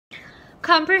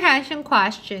Comprehension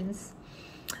questions.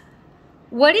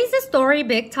 What is the story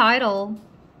book title?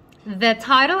 The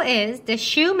title is The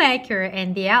Shoemaker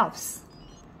and the Elves.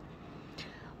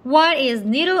 What is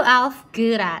Needle Elf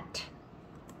good at?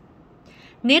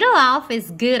 Needle Elf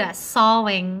is good at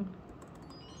sewing.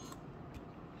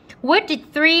 What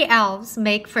did three elves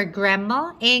make for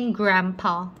Grandma and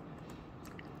Grandpa?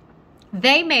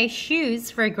 They made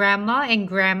shoes for Grandma and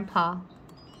Grandpa.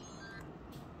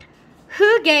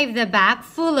 Who gave the bag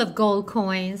full of gold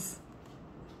coins?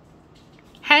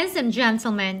 Handsome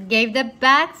gentleman gave the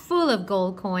bag full of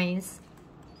gold coins.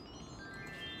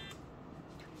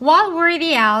 What were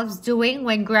the elves doing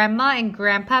when Grandma and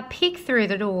Grandpa peeked through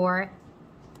the door?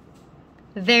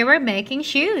 They were making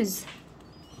shoes.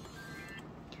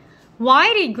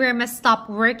 Why did Grandma stop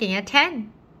working at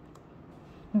 10?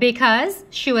 Because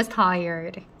she was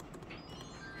tired.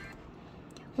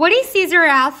 What is Scissor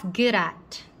Elf good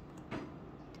at?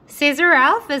 Scissor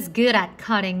Elf is good at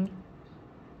cutting.